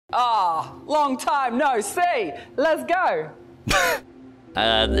Ah, long time no see. Let's go.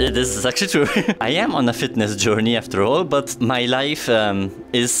 This is actually true. I am on a fitness journey after all, but my life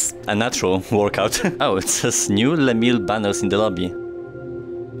is a natural workout. Oh, it says new Lemil banners in the lobby.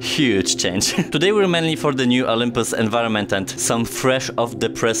 Huge change. Today we're mainly for the new Olympus environment and some fresh off the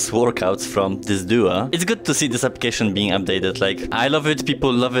press workouts from this duo. It's good to see this application being updated, like I love it,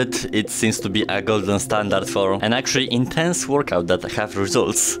 people love it, it seems to be a golden standard for an actually intense workout that have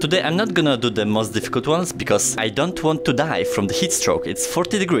results. Today I'm not gonna do the most difficult ones because I don't want to die from the heat stroke. It's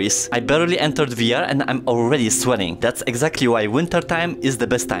 40 degrees, I barely entered VR and I'm already sweating. That's exactly why winter time is the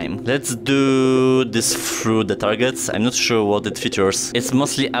best time. Let's do this through the targets. I'm not sure what it features. It's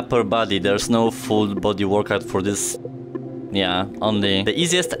mostly upper body, there's no full body workout for this. Yeah, only the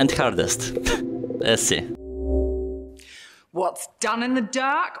easiest and hardest. Let's see. What's done in the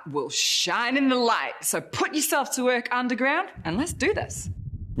dark will shine in the light. So put yourself to work underground and let's do this.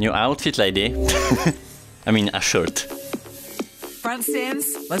 New outfit, lady. I mean, a shirt. Front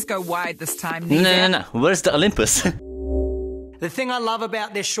stands, let's go wide this time. No. Where's the Olympus? The thing I love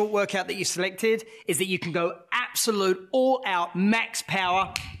about this short workout that you selected is that you can go absolute, all-out, max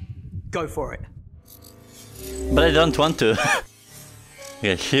power. Go for it. But I don't want to.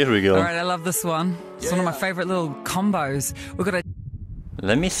 Yeah, here we go. All right, I love this one. It's one of my favorite little combos. We've got a...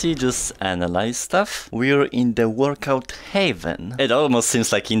 Let me see, just analyze stuff. We're in the workout haven. It almost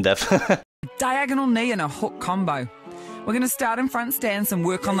seems like in-depth. diagonal knee and a hook combo. We're going to start in front stance and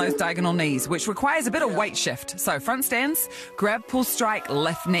work on those diagonal knees, which requires a bit of weight shift. So front stance, grab, pull, strike,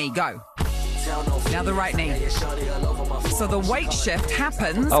 left knee, go. Now the right knee. So the weight shift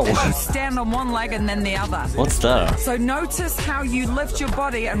happens as you stand on one leg and then the other. What's that? So notice how you lift your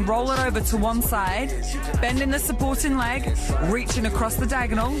body and roll it over to one side, bending the supporting leg, reaching across the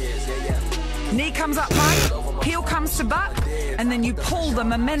diagonal. Knee comes up high, heel comes to butt, and then you pull the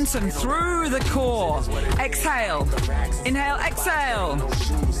momentum through the core. Exhale, inhale, exhale.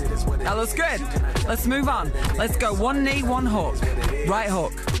 That looks good. Let's move on. Let's go one knee, one hook. Right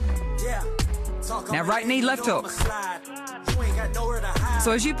hook. Now right knee, left hook.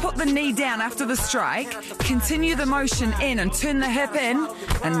 So as you put the knee down after the strike, continue the motion in and turn the hip in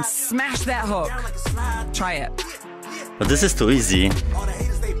and smash that hook. Try it. But this is too easy.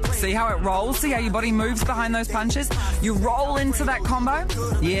 See how it rolls? See how your body moves behind those punches? You roll into that combo?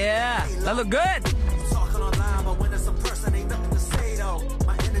 Yeah, that look good.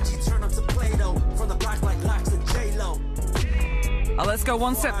 Oh, let's go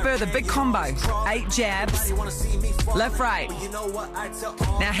one step further. Big combo. 8 jabs. Left, right.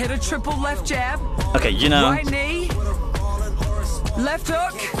 Now hit a triple left jab. Okay, you know. Right knee. Left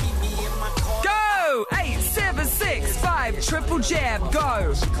hook. Go! 8, 7, 6, 5. Triple jab.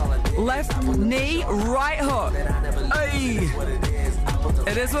 Go. Left knee. Right hook. Hey.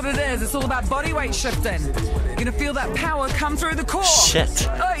 It is what it is. It's all about body weight shifting. You're gonna feel that power come through the core. Shit.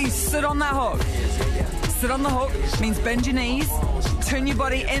 Hey, sit on that hook. Sit on the hook means bend your knees, turn your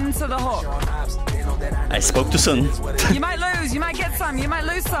body into the hook. I spoke too soon. You might lose, you might get some, you might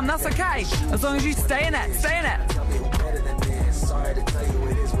lose some, that's okay. As long as you stay in it, stay in it.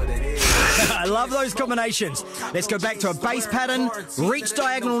 I love those combinations. Let's go back to a base pattern, reach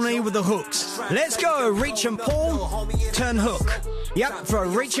diagonal knee with the hooks. Let's go, reach and pull, turn hook. Yep, throw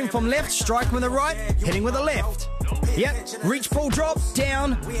reaching from left, strike with the right, hitting with the left. Yep, reach, pull, drop,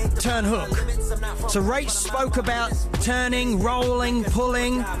 down, turn hook. So Rach spoke about turning, rolling,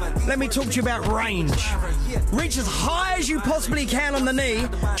 pulling. Let me talk to you about range. Reach as high as you possibly can on the knee,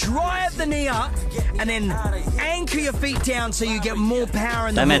 drive the knee up, and then anchor your feet down so you get more power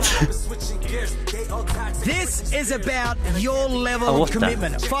in the hook. This is about your level of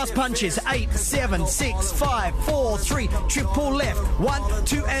commitment. Fast punches, 8, 7, 6, 5, 4, 3, triple left, 1,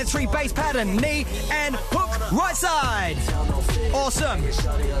 2, and 3, base pattern, knee and hook, right side. Awesome.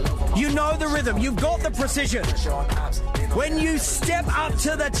 You know the rhythm, you've got the precision. When you step up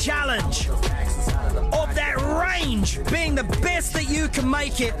to the challenge of that range being the best that you can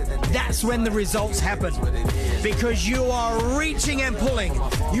make it, that's when the results happen. Because you are reaching and pulling,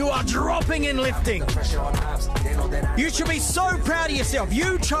 you are dropping and lifting. You should be so proud of yourself.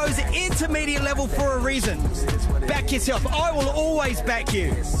 You chose intermediate level for a reason. Back yourself. I will always back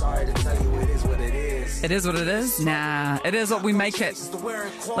you. It is what it is? Nah, it is what we make it.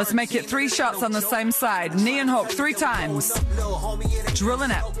 Let's make it 3 shots on the same side. Knee and hook 3 times.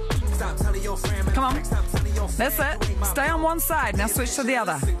 Drilling it. Come on. That's it. Stay on one side. Now switch to the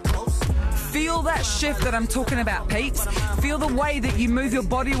other. Feel that shift that I'm talking about, peeps. Feel the way that you move your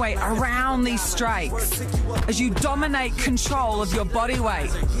body weight around these strikes as you dominate control of your body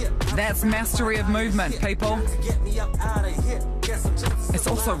weight. That's mastery of movement, people. It's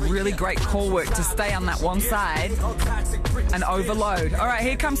also really great core work to stay on that one side and overload. All right,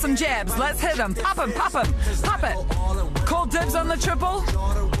 here comes some jabs. Let's hit them. Pop them, pop them, pop it. Call dibs on the triple.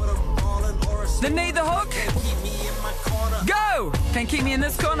 The knee, the hook. Go! Can't keep me in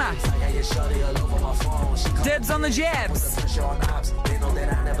this corner. Dibs on the jabs.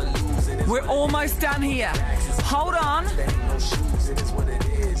 We're almost done here. Hold on.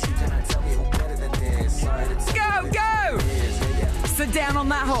 Go, go! Sit down on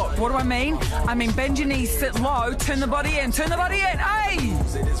that hook. What do I mean? I mean bend your knees, sit low, turn the body in, turn the body in. Hey!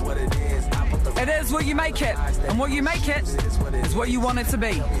 It is what you make it. And what you make it is what you want it to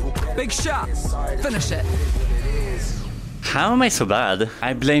be. Big shot. Finish it. How am I so bad?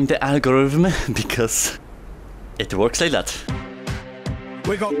 I blame the algorithm because it works like that.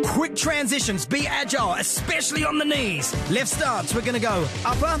 We've got quick transitions. Be agile, especially on the knees. Left stance. We're going to go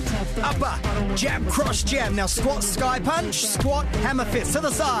upper, upper, jab, cross, jab. Now squat, sky punch, squat, hammer fist to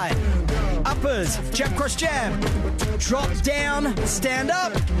the side. Uppers, jab, cross, jab. Drop down, stand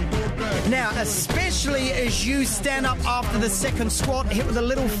up. Now, especially as you stand up after the second squat, hit with the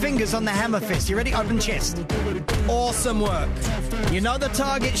little fingers on the hammer fist. You ready? Open chest. Awesome work. You know the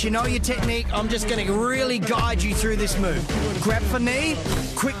targets, you know your technique. I'm just going to really guide you through this move. Grab for knee,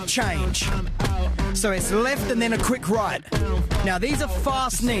 quick change. So it's left and then a quick right. Now, these are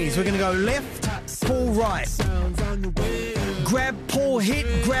fast knees. We're going to go left, pull right. Grab, pull, hit,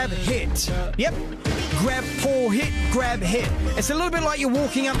 grab, hit. Yep. Grab, pull, hit, grab, hit. It's a little bit like you're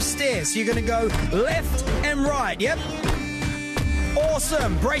walking upstairs. So you're going to go left and right. Yep.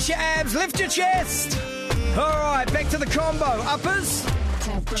 Awesome. Brace your abs, lift your chest. All right, back to the combo. Uppers,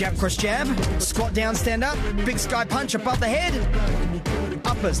 jab, cross, jab. Squat down, stand up. Big sky punch above the head.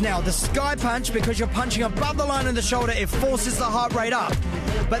 Uppers. Now, the sky punch, because you're punching above the line of the shoulder, it forces the heart rate up.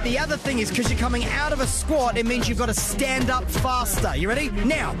 But the other thing is, because you're coming out of a squat, it means you've got to stand up faster. You ready?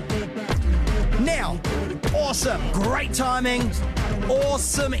 Now. Now. Awesome. Great timing.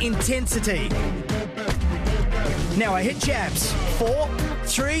 Awesome intensity. Now I hit jabs. 4,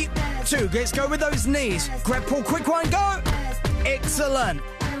 3, 2. Let's go with those knees. Grab, pull, quick one, go. Excellent.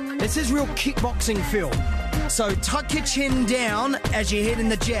 This is real kickboxing feel. So tuck your chin down as you hit in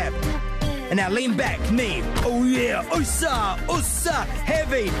the jab. And now lean back, knee. Oh yeah. Usa, usa.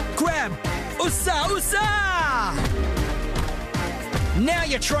 Heavy. Grab. Usa, usa. Now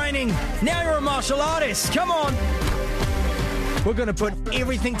you're training. Now you're a martial artist. Come on. We're going to put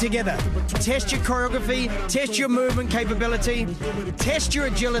everything together. Test your choreography, test your movement capability, test your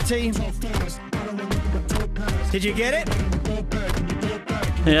agility. Did you get it?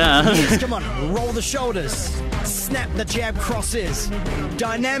 Yeah. Yes, come on, roll the shoulders. Snap the jab crosses.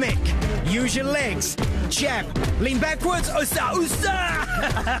 Dynamic. Use your legs. Jab. Lean backwards. Usa, usa.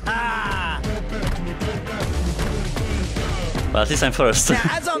 Well, at least I'm first. Now,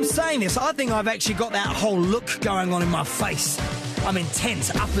 as I'm saying this, I think I've actually got that whole look going on in my face. I'm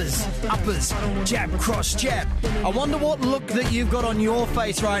intense. Uppers, uppers, jab, cross, jab. I wonder what look that you've got on your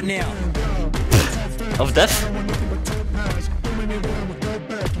face right now. Of death?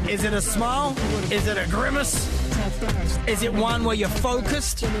 Is it a smile? Is it a grimace? Is it one where you're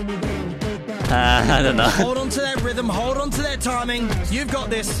focused? I don't know. Hold on to that rhythm. Hold on to that timing. You've got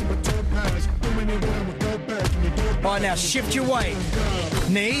this. All right, now shift your weight.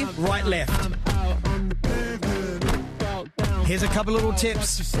 Knee, right, left. Here's a couple little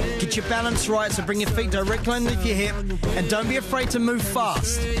tips. Get your balance right, so bring your feet directly underneath your hip. And don't be afraid to move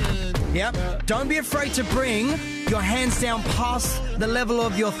fast. Yep. Don't be afraid to bring your hands down past the level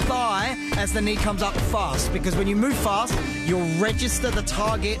of your thigh as the knee comes up fast. Because when you move fast, you'll register the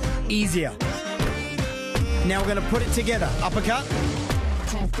target easier. Now we're going to put it together. Uppercut.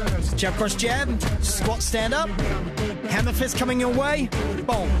 Jab, cross, jab. Squat, stand up. Hammer fist coming your way.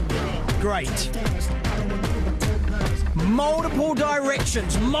 Boom. Great. Multiple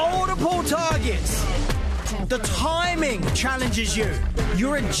directions. Multiple targets. The timing challenges you.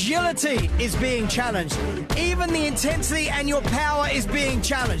 Your agility is being challenged. Even the intensity and your power is being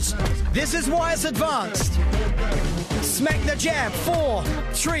challenged. This is why it's advanced. Smack the jab. 4,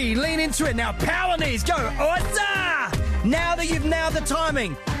 3, lean into it. Now power knees, go. Oita! Now that you've nailed the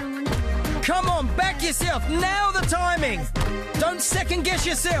timing. Come on, back yourself. Nail the timing. Don't second guess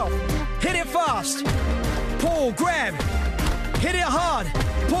yourself. Hit it fast. Pull, grab. Hit it hard.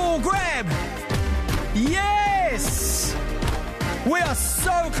 Pull, grab. Yes! We are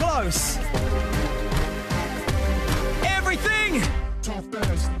so close. Everything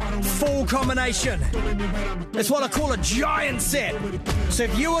Full combination. It's what I call a giant set. So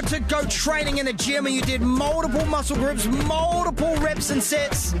if you were to go training in a gym and you did multiple muscle groups, multiple reps and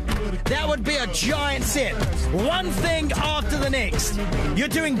sets, that would be a giant set. One thing after the next. You're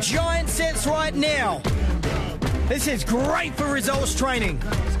doing giant sets right now. This is great for results training.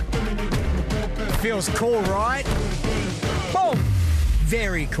 Feels cool, right? Boom!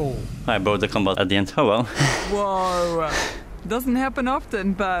 Very cool. I brought the combat at the end. Oh well. Whoa. Doesn't happen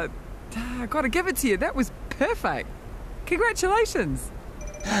often, but I gotta give it to you. That was perfect. Congratulations.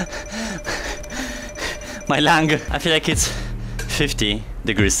 My lung. I feel like it's 50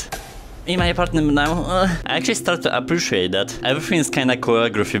 degrees. In my apartment now, I actually start to appreciate that everything is kinda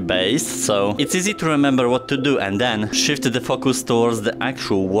choreography based, so it's easy to remember what to do and then shift the focus towards the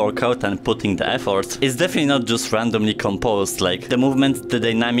actual workout and putting the effort. It's definitely not just randomly composed, like the movement, the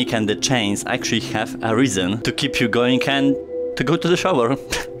dynamic and the chains actually have a reason to keep you going and to go to the shower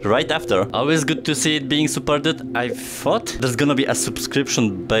right after. Always good to see it being supported. I thought there's gonna be a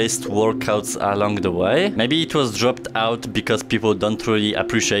subscription-based workouts along the way. Maybe it was dropped out because people don't really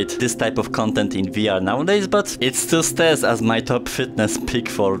appreciate this type of content in VR nowadays, but it still stays as my top fitness pick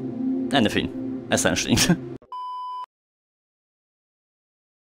for anything, essentially.